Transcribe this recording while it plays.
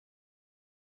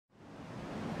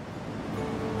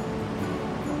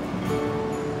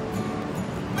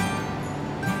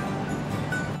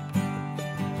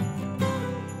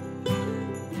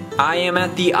I am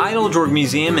at the Eiteljorg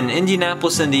Museum in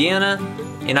Indianapolis, Indiana,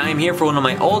 and I am here for one of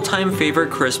my all-time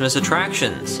favorite Christmas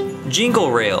attractions,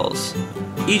 Jingle Rails.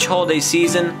 Each holiday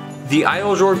season, the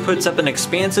Eiteljorg puts up an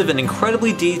expansive and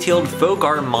incredibly detailed folk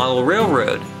art model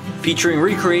railroad, featuring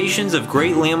recreations of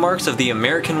great landmarks of the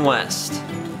American West.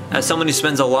 As someone who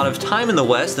spends a lot of time in the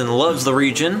West and loves the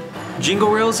region, Jingle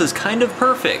Rails is kind of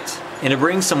perfect, and it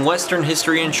brings some Western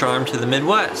history and charm to the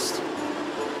Midwest.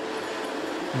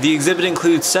 The exhibit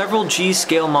includes several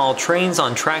G-scale model trains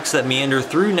on tracks that meander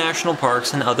through national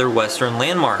parks and other Western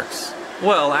landmarks.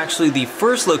 Well, actually the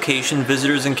first location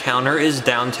visitors encounter is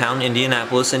downtown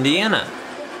Indianapolis, Indiana.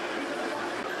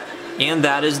 And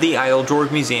that is the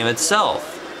Eiteljorg Museum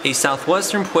itself, a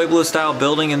southwestern Pueblo-style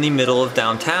building in the middle of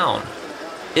downtown.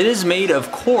 It is made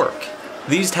of cork.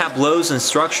 These tableaus and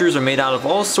structures are made out of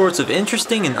all sorts of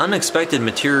interesting and unexpected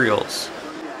materials.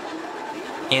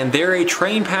 And there a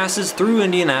train passes through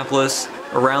Indianapolis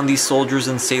around the Soldiers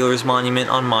and Sailors Monument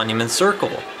on Monument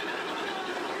Circle.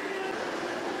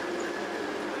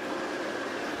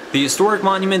 The historic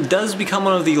monument does become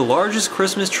one of the largest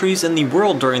Christmas trees in the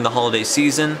world during the holiday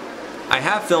season. I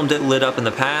have filmed it lit up in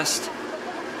the past.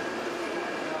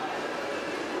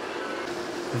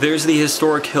 There's the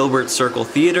historic Hilbert Circle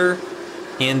Theater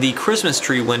and the Christmas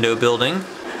tree window building.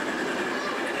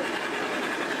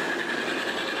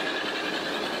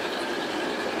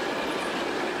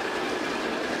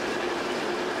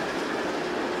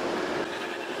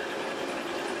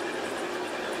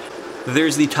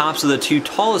 There's the tops of the two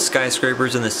tallest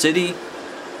skyscrapers in the city.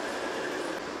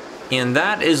 And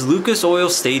that is Lucas Oil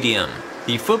Stadium,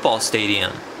 the football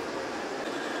stadium.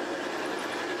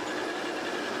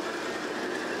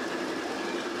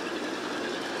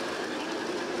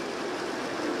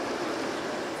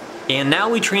 And now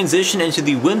we transition into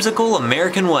the whimsical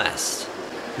American West.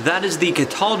 That is the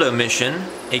Cataldo Mission,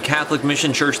 a Catholic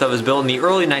mission church that was built in the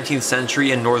early 19th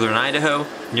century in northern Idaho,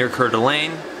 near Coeur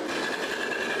d'Alene.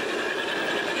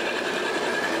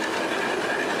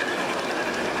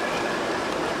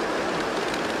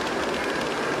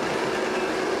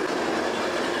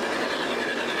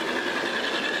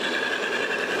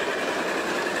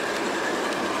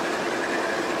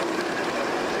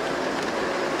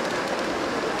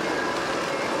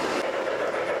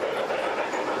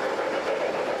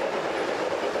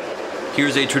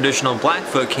 Here's a traditional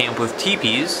Blackfoot camp with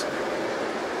teepees.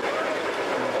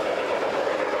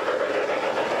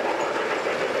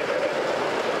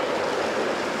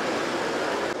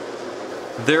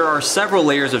 There are several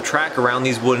layers of track around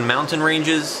these wooden mountain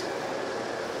ranges.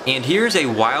 And here's a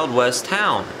Wild West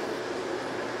town.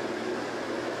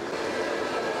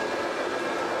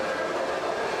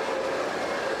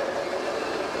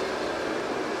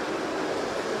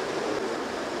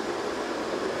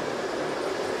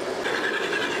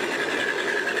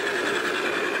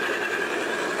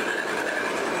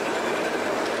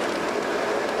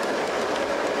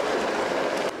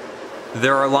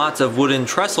 There are lots of wooden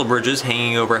trestle bridges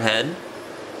hanging overhead.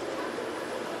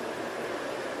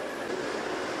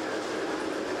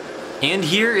 And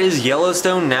here is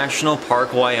Yellowstone National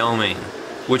Park, Wyoming,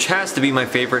 which has to be my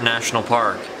favorite national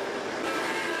park.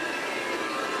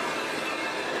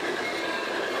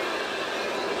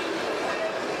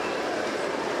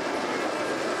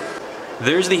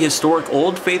 There's the historic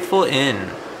Old Faithful Inn,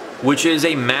 which is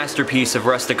a masterpiece of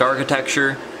rustic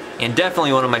architecture and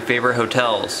definitely one of my favorite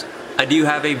hotels. I do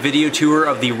have a video tour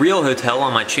of the real hotel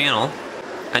on my channel.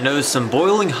 I noticed some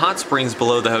boiling hot springs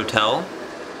below the hotel.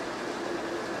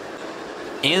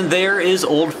 And there is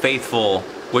Old Faithful,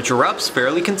 which erupts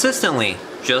fairly consistently,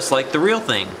 just like the real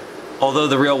thing. Although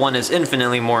the real one is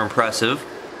infinitely more impressive.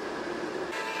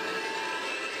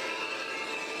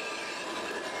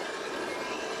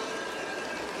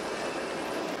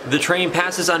 The train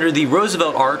passes under the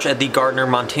Roosevelt Arch at the Gardner,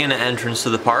 Montana entrance to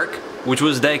the park, which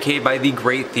was dedicated by the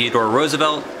great Theodore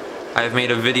Roosevelt. I have made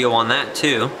a video on that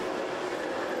too.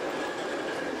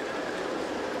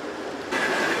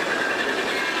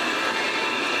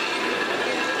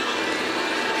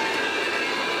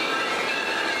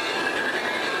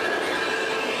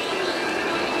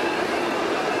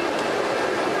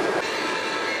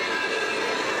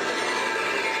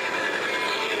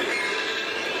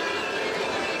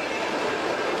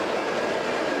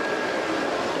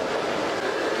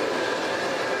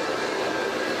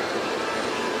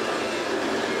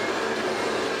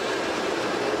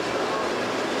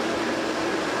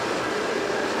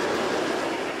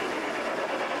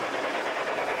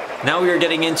 Now we are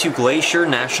getting into Glacier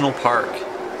National Park,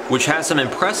 which has some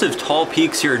impressive tall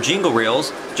peaks here at Jingle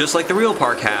Rails, just like the real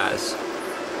park has.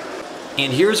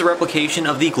 And here's a replication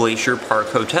of the Glacier Park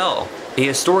Hotel, a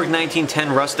historic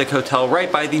 1910 rustic hotel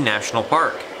right by the national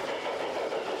park.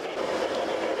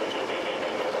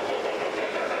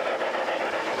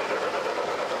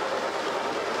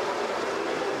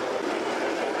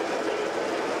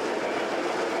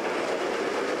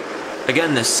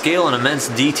 Again, the scale and immense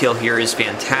detail here is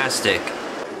fantastic.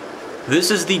 This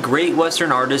is the great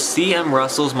Western artist C.M.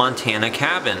 Russell's Montana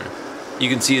cabin. You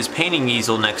can see his painting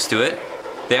easel next to it.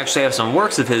 They actually have some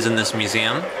works of his in this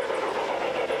museum.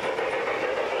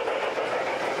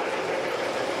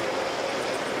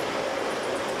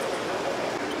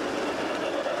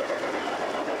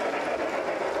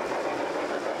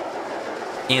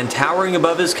 And towering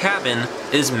above his cabin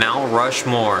is Mount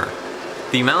Rushmore.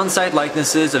 The mountainside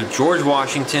likenesses of George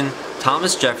Washington,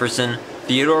 Thomas Jefferson,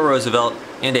 Theodore Roosevelt,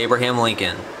 and Abraham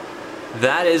Lincoln.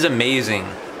 That is amazing.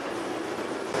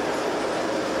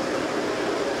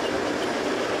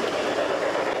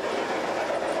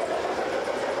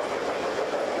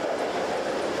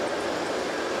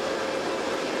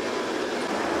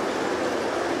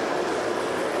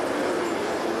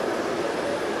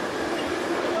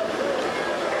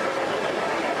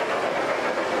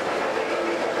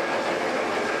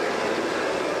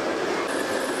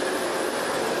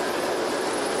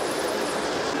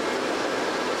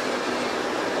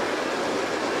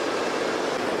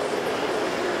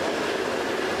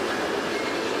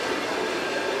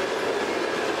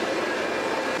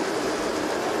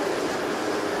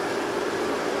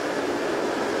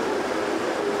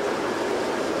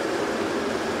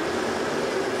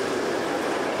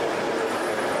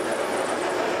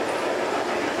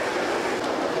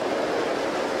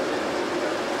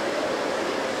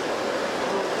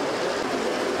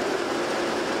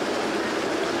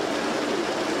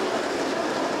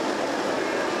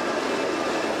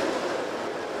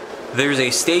 There's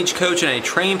a stagecoach and a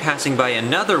train passing by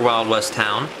another Wild West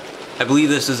town. I believe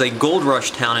this is a gold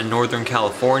rush town in Northern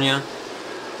California.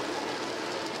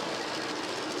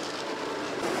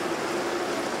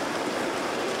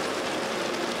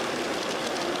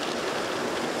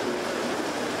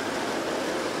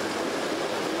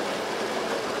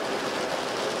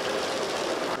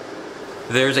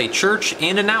 There's a church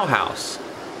and an outhouse.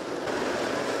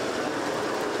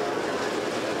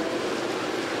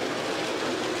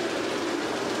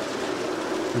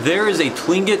 There is a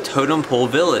Tlingit totem pole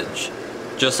village,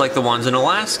 just like the ones in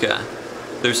Alaska.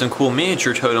 There's some cool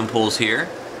miniature totem poles here,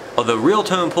 although real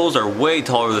totem poles are way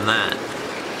taller than that.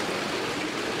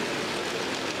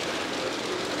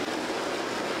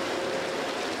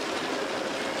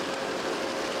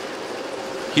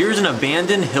 Here's an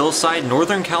abandoned hillside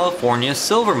Northern California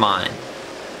silver mine.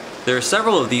 There are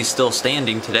several of these still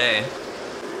standing today.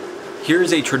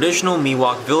 Here's a traditional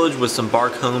Miwok village with some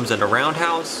bark homes and a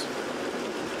roundhouse.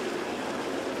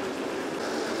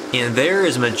 And there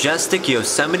is majestic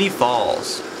Yosemite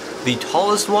Falls, the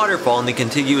tallest waterfall in the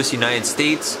contiguous United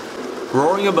States,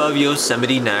 roaring above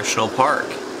Yosemite National Park.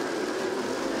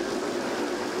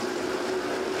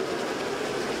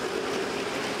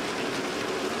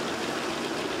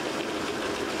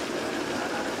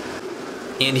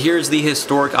 And here's the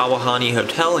historic Awahani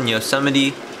Hotel in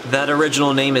Yosemite. That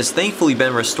original name has thankfully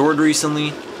been restored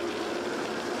recently.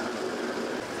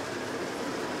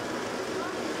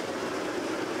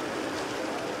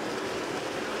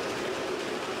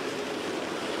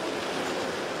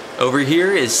 Over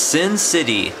here is Sin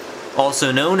City,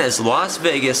 also known as Las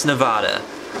Vegas, Nevada.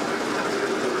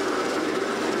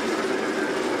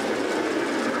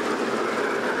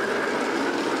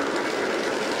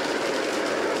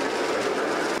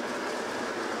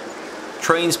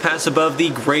 Trains pass above the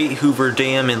Great Hoover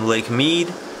Dam in Lake Mead.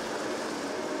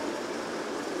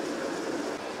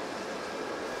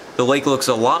 The lake looks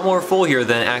a lot more full here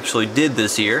than it actually did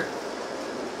this year.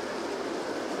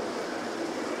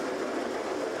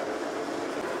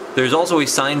 There's also a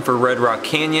sign for Red Rock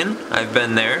Canyon. I've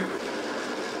been there.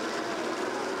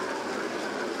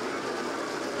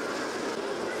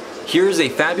 Here's a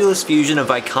fabulous fusion of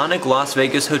iconic Las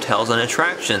Vegas hotels and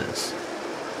attractions.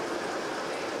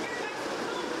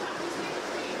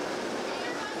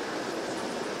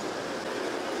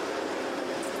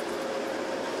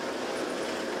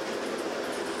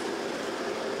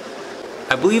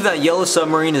 I believe that yellow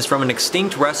submarine is from an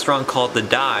extinct restaurant called The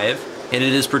Dive, and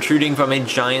it is protruding from a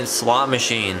giant slot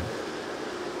machine.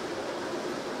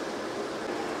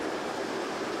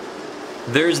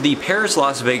 There's the Paris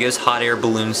Las Vegas hot air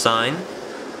balloon sign.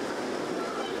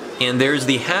 And there's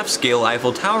the half-scale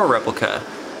Eiffel Tower replica.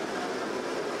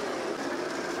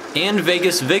 And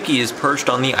Vegas Vicky is perched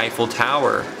on the Eiffel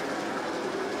Tower.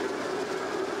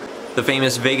 The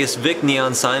famous Vegas Vic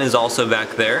neon sign is also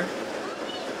back there.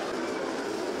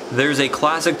 There's a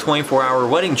classic 24-hour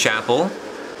wedding chapel.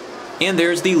 And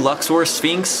there's the Luxor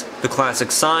Sphinx, the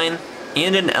classic sign,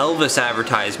 and an Elvis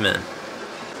advertisement.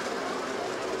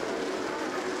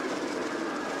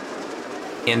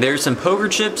 And there's some poker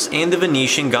chips and the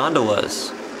Venetian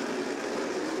gondolas.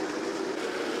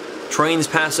 Trains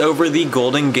pass over the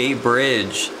Golden Gate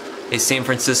Bridge, a San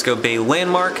Francisco Bay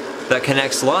landmark that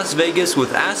connects Las Vegas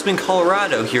with Aspen,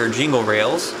 Colorado here at Jingle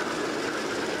Rails.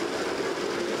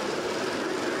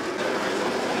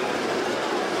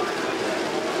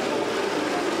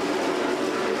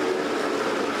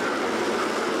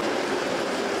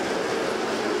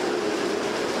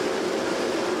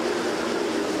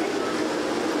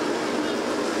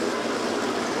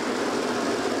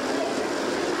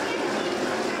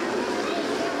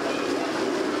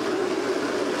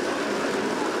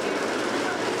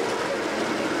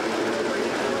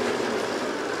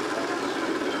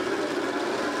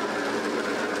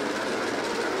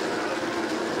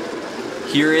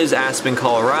 Here is Aspen,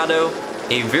 Colorado,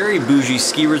 a very bougie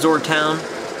ski resort town.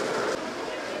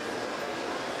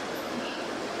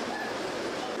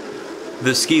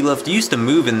 The ski lift used to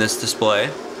move in this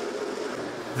display.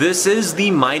 This is the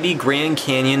mighty Grand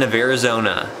Canyon of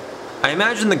Arizona. I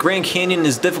imagine the Grand Canyon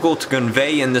is difficult to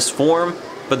convey in this form,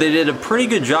 but they did a pretty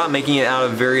good job making it out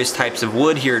of various types of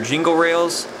wood here at Jingle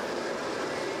Rails.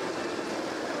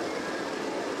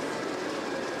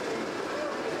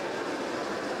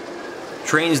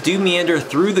 Trains do meander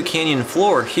through the canyon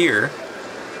floor here.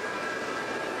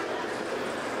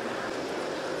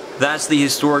 That's the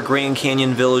historic Grand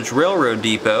Canyon Village Railroad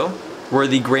Depot, where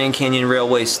the Grand Canyon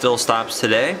Railway still stops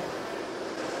today.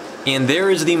 And there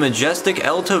is the majestic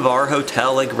El Tovar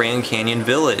Hotel at Grand Canyon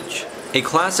Village, a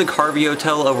classic Harvey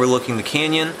hotel overlooking the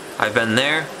canyon. I've been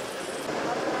there.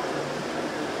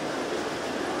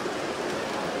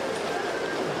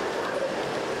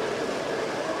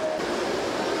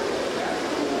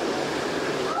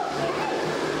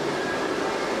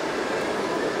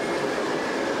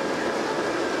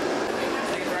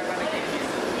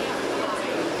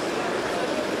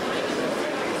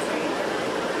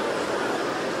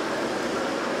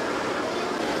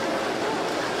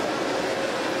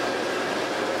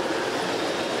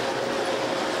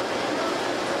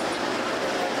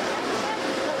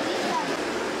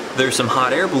 There's some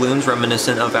hot air balloons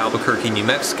reminiscent of Albuquerque, New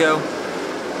Mexico.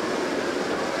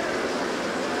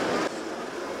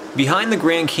 Behind the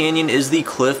Grand Canyon is the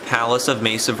Cliff Palace of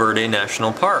Mesa Verde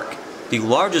National Park, the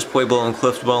largest pueblo and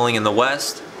cliff dwelling in the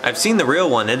West. I've seen the real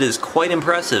one, it is quite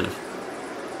impressive.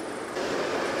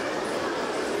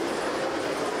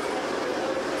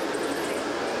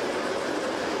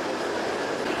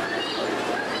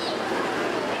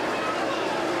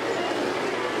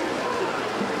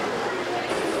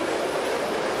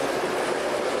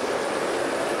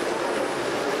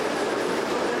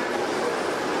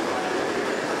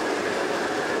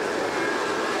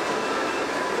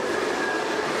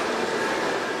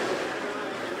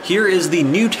 Here is the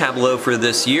new tableau for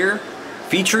this year,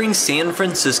 featuring San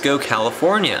Francisco,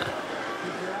 California.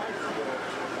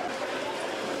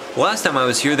 Last time I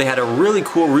was here they had a really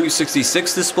cool Route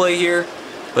 66 display here,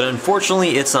 but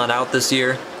unfortunately it's not out this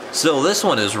year. Still, this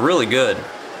one is really good.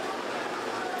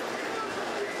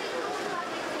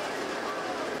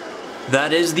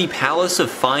 That is the Palace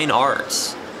of Fine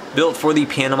Arts, built for the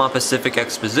Panama Pacific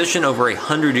Exposition over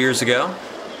 100 years ago.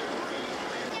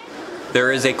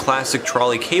 There is a classic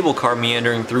trolley cable car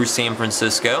meandering through San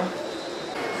Francisco.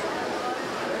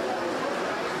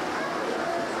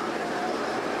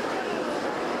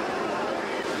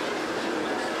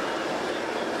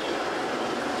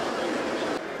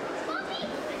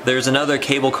 There's another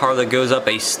cable car that goes up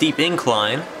a steep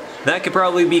incline. That could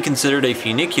probably be considered a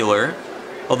funicular,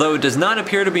 although it does not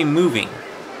appear to be moving.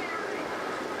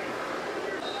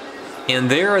 And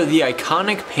there are the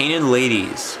iconic Painted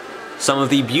Ladies. Some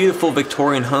of the beautiful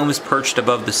Victorian homes perched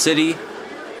above the city.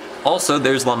 Also,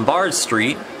 there's Lombard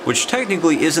Street, which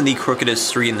technically isn't the crookedest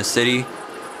street in the city.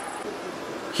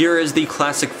 Here is the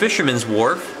classic Fisherman's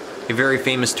Wharf, a very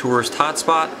famous tourist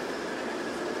hotspot.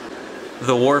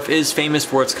 The wharf is famous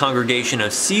for its congregation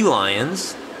of sea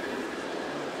lions.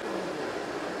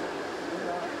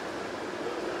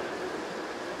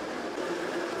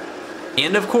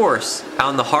 And of course,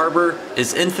 out in the harbor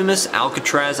is infamous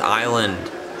Alcatraz Island,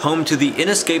 home to the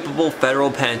inescapable federal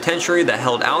penitentiary that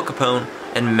held Al Capone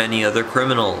and many other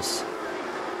criminals.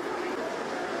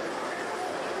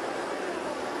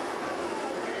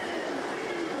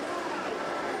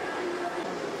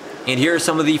 And here are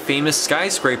some of the famous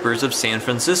skyscrapers of San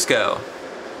Francisco.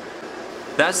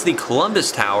 That's the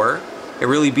Columbus Tower, a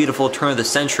really beautiful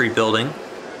turn-of-the-century building.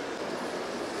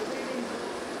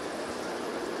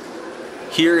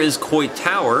 Here is Coit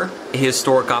Tower, a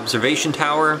historic observation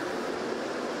tower.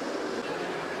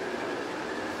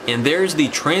 And there's the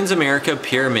Transamerica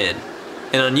Pyramid,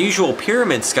 an unusual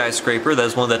pyramid skyscraper that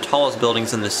is one of the tallest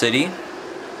buildings in the city.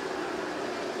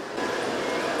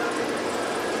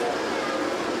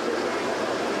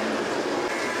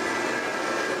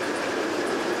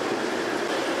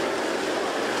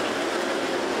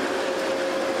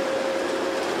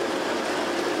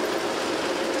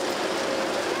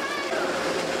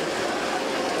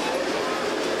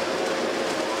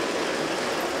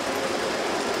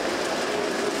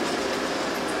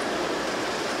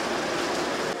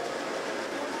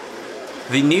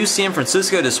 The new San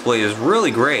Francisco display is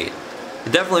really great.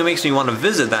 It definitely makes me want to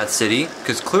visit that city,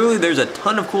 because clearly there's a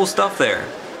ton of cool stuff there.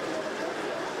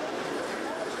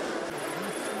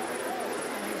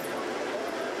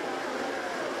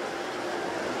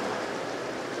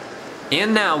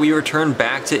 And now we return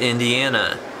back to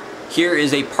Indiana. Here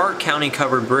is a Park County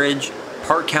covered bridge.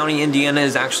 Park County, Indiana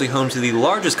is actually home to the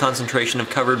largest concentration of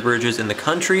covered bridges in the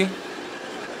country.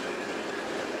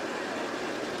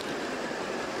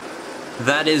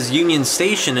 That is Union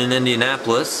Station in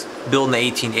Indianapolis, built in the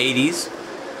 1880s.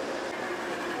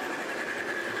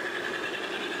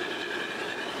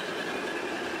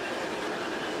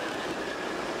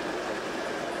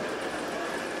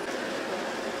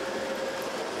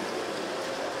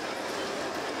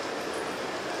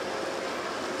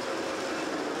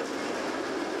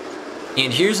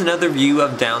 And here's another view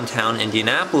of downtown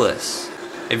Indianapolis.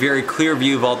 A very clear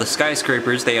view of all the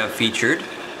skyscrapers they have featured.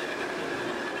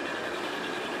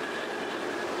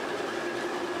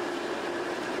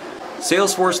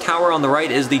 Salesforce Tower on the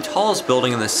right is the tallest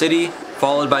building in the city,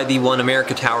 followed by the One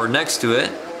America Tower next to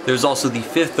it. There's also the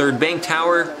Fifth Third Bank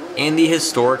Tower and the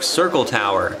historic Circle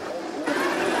Tower.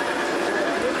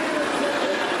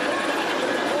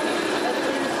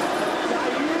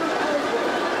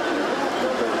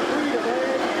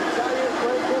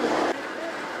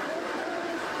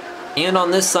 And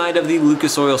on this side of the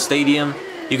Lucas Oil Stadium,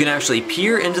 you can actually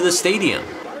peer into the stadium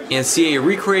and see a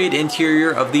recreated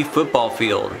interior of the football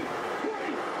field.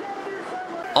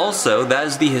 Also, that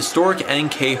is the historic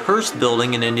N.K. Hearst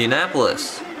building in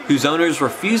Indianapolis, whose owners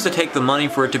refused to take the money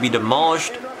for it to be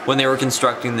demolished when they were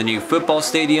constructing the new football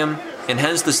stadium, and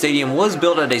hence the stadium was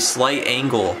built at a slight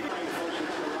angle.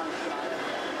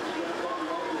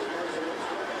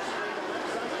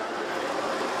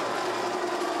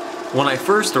 When I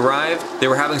first arrived, they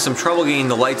were having some trouble getting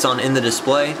the lights on in the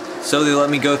display, so they let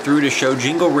me go through to show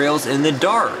Jingle Rails in the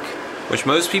dark, which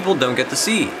most people don't get to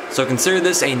see. So consider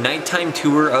this a nighttime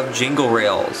tour of Jingle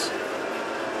Rails.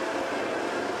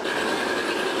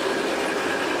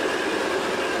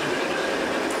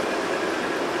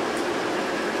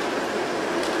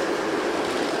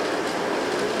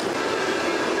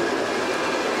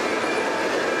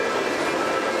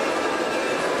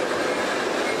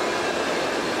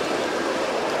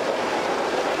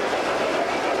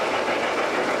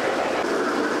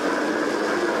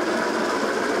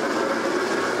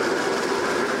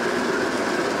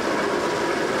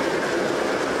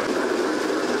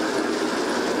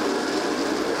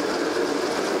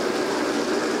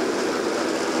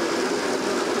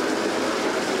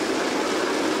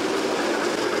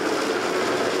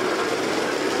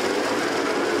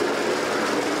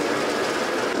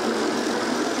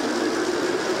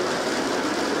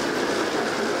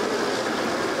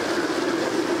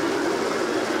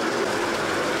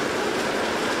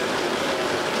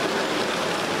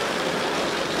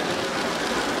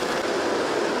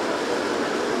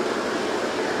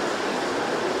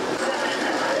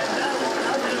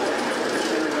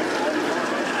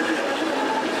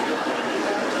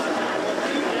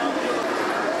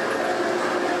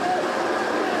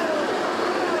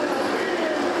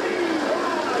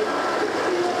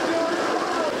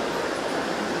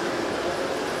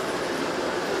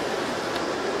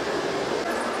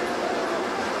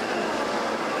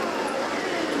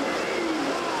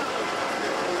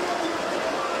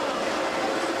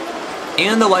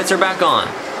 And the lights are back on.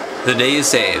 The day is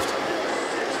saved.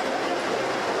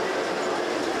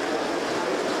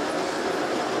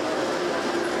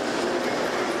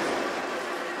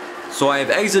 So I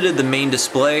have exited the main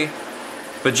display,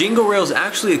 but Jingle Rails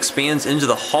actually expands into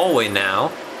the hallway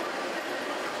now.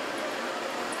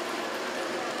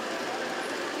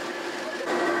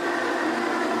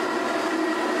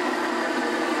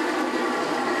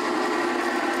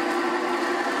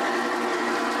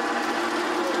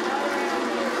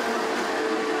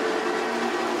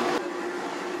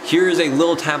 Here is a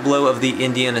little tableau of the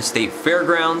Indiana State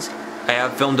Fairgrounds. I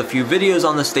have filmed a few videos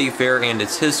on the State Fair and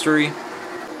its history.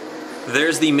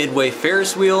 There's the Midway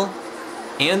Ferris wheel,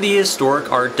 and the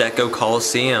historic Art Deco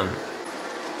Coliseum.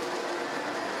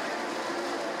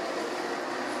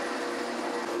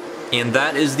 And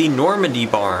that is the Normandy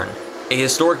Barn, a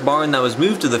historic barn that was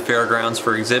moved to the fairgrounds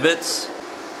for exhibits.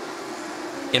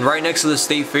 And right next to the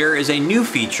State Fair is a new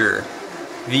feature,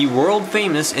 the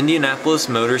world-famous Indianapolis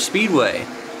Motor Speedway,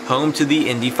 home to the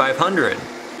Indy 500.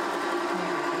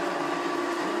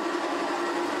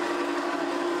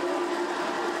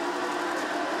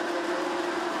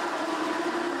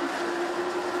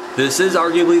 This is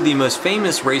arguably the most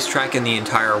famous racetrack in the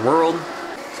entire world,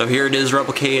 so here it is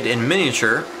replicated in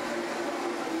miniature.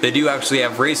 They do actually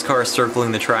have race cars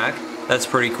circling the track, that's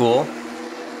pretty cool.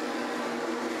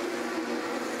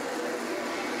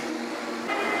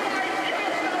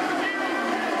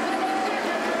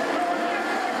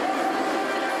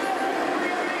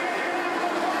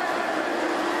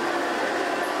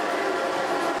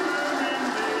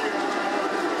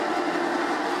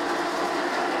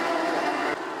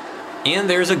 And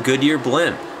there's a Goodyear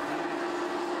blimp.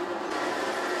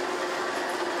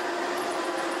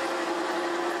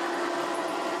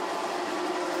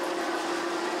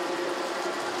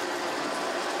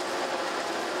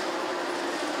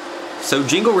 So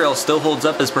Jingle Rails still holds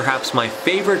up as perhaps my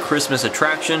favorite Christmas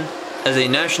attraction. As a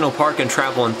national park and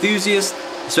travel enthusiast,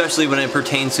 especially when it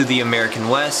pertains to the American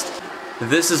West,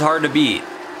 this is hard to beat.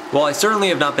 While I certainly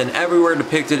have not been everywhere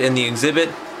depicted in the exhibit,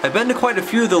 I've been to quite a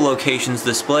few of the locations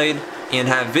displayed and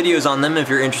have videos on them if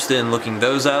you're interested in looking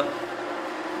those up.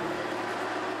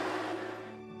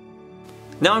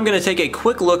 Now I'm going to take a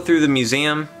quick look through the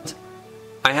museum.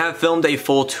 I have filmed a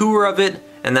full tour of it,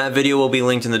 and that video will be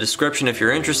linked in the description if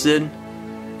you're interested.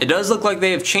 It does look like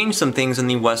they have changed some things in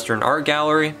the Western Art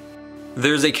Gallery.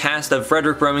 There's a cast of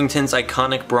Frederick Remington's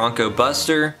iconic Bronco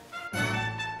Buster.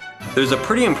 There's a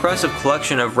pretty impressive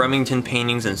collection of Remington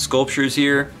paintings and sculptures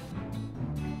here.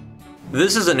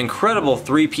 This is an incredible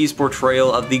three-piece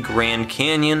portrayal of the Grand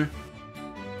Canyon.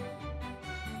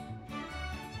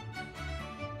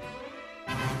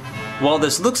 While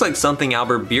this looks like something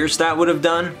Albert Bierstadt would have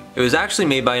done, it was actually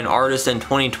made by an artist in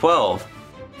 2012.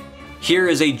 Here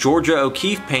is a Georgia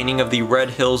O'Keeffe painting of the Red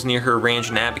Hills near her ranch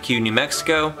in Abiquiu, New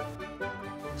Mexico.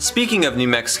 Speaking of New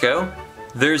Mexico,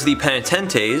 there's the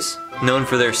Penitentes, known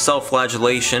for their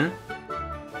self-flagellation.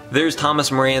 There's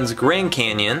Thomas Moran's Grand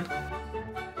Canyon.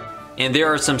 And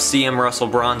there are some C.M. Russell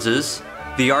bronzes.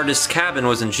 The artist's cabin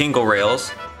was in Jingle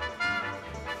Rails.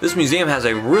 This museum has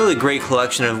a really great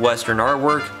collection of Western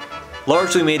artwork,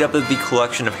 largely made up of the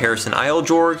collection of Harrison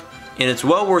Eiteljorg, and it's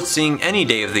well worth seeing any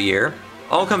day of the year.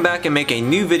 I'll come back and make a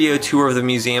new video tour of the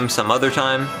museum some other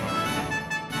time.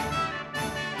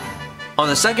 On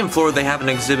the second floor they have an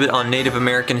exhibit on Native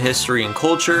American history and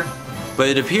culture, but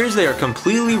it appears they are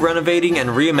completely renovating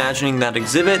and reimagining that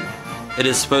exhibit. It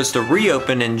is supposed to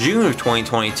reopen in June of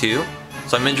 2022,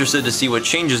 so I'm interested to see what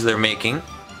changes they're making.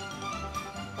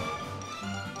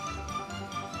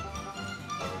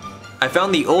 I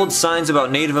found the old signs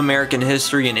about Native American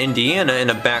history in Indiana in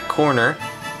a back corner.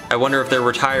 I wonder if they're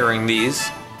retiring these.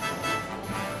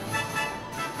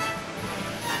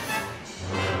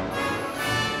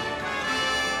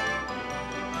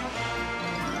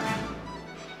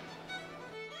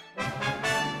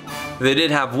 They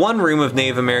did have one room of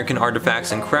Native American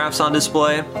artifacts and crafts on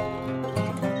display.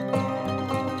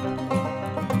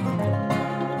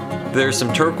 There's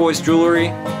some turquoise jewelry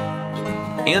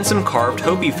and some carved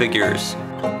Hopi figures.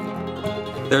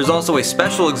 There's also a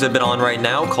special exhibit on right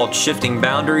now called Shifting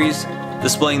Boundaries,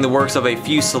 displaying the works of a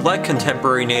few select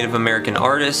contemporary Native American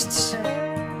artists.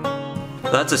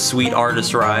 That's a sweet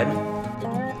artist ride.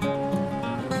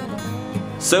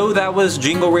 So that was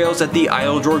Jingle Rails at the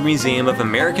Eiteljorg Museum of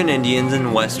American Indians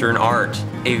and Western Art.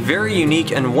 A very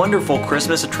unique and wonderful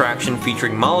Christmas attraction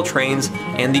featuring model trains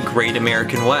and the Great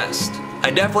American West. I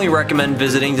definitely recommend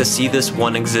visiting to see this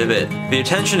one exhibit. The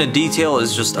attention to detail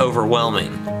is just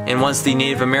overwhelming. And once the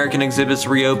Native American exhibits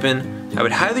reopen, I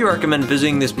would highly recommend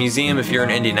visiting this museum if you're in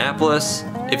Indianapolis.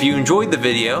 If you enjoyed the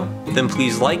video, then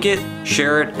please like it,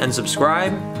 share it, and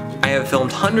subscribe. I have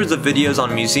filmed hundreds of videos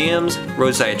on museums,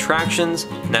 roadside attractions,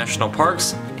 national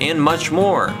parks, and much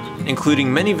more,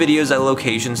 including many videos at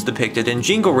locations depicted in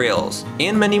Jingle Rails,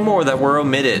 and many more that were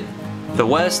omitted. The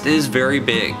West is very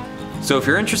big, so if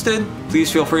you're interested,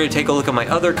 please feel free to take a look at my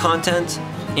other content,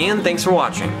 and thanks for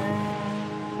watching.